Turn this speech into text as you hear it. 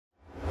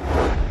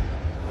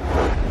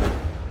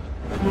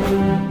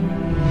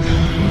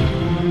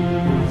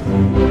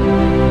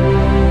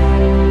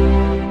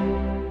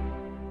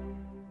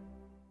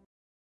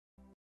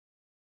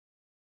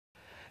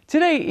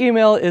Today,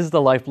 email is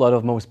the lifeblood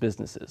of most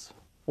businesses.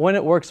 When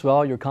it works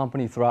well, your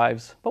company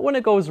thrives, but when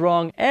it goes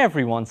wrong,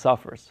 everyone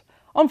suffers.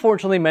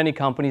 Unfortunately, many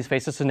companies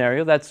face a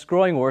scenario that's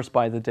growing worse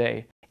by the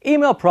day.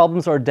 Email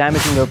problems are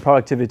damaging their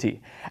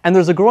productivity, and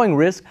there's a growing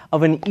risk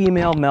of an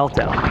email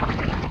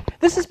meltdown.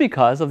 This is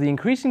because of the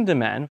increasing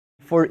demand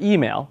for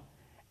email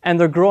and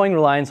their growing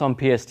reliance on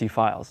PST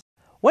files.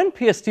 When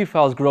PST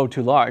files grow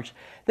too large,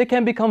 they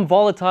can become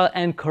volatile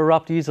and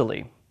corrupt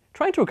easily.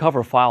 Trying to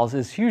recover files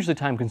is hugely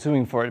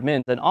time-consuming for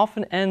admins and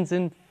often ends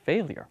in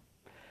failure.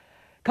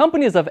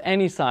 Companies of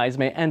any size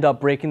may end up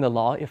breaking the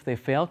law if they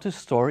fail to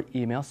store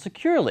email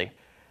securely.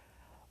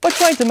 But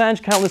trying to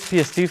manage countless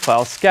PST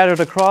files scattered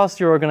across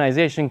your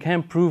organization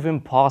can prove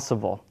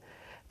impossible.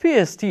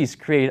 PSTs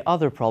create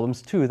other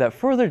problems too that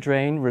further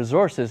drain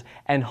resources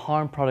and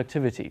harm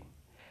productivity.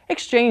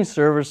 Exchange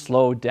servers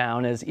slow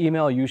down as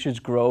email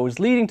usage grows,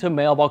 leading to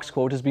mailbox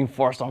quotas being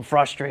forced on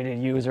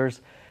frustrated users.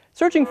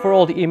 Searching for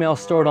old emails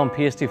stored on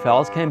PST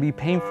files can be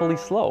painfully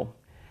slow.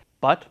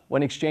 But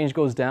when Exchange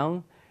goes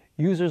down,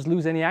 users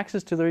lose any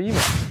access to their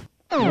email.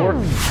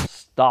 Work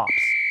stops.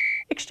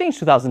 Exchange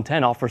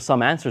 2010 offers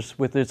some answers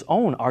with its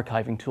own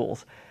archiving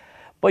tools,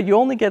 but you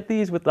only get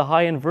these with the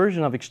high-end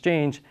version of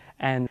Exchange,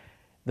 and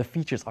the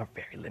features are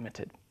very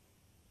limited.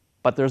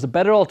 But there's a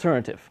better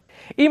alternative.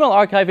 Email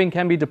archiving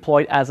can be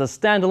deployed as a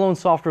standalone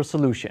software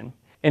solution.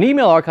 An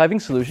email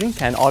archiving solution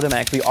can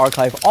automatically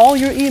archive all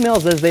your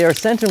emails as they are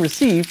sent and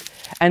received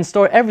and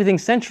store everything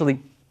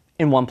centrally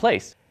in one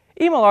place.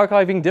 Email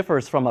archiving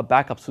differs from a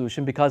backup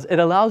solution because it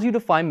allows you to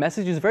find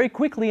messages very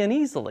quickly and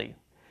easily.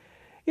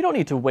 You don't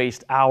need to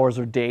waste hours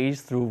or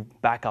days through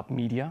backup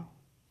media.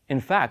 In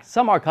fact,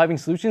 some archiving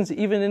solutions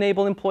even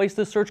enable employees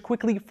to search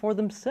quickly for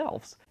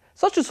themselves.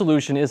 Such a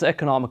solution is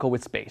economical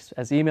with space,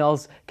 as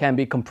emails can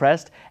be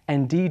compressed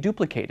and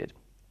deduplicated.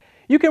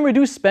 You can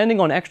reduce spending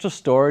on extra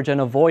storage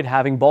and avoid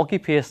having bulky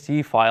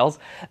PST files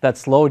that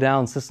slow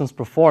down systems'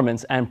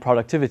 performance and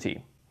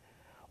productivity.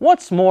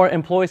 What's more,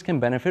 employees can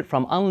benefit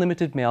from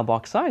unlimited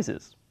mailbox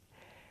sizes.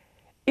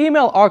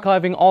 Email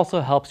archiving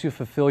also helps you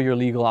fulfill your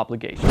legal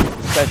obligations,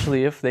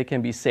 especially if they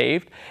can be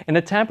saved in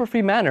a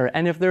tamper-free manner,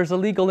 and if there's a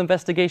legal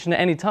investigation at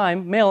any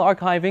time, mail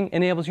archiving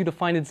enables you to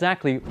find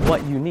exactly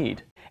what you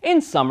need. In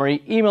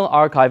summary, email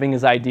archiving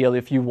is ideal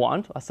if you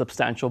want a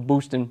substantial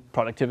boost in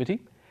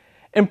productivity,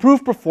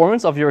 improved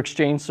performance of your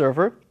Exchange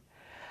server,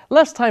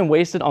 less time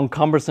wasted on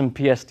cumbersome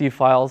PST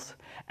files,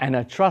 and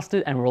a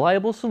trusted and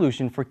reliable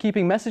solution for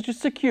keeping messages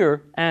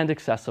secure and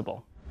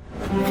accessible.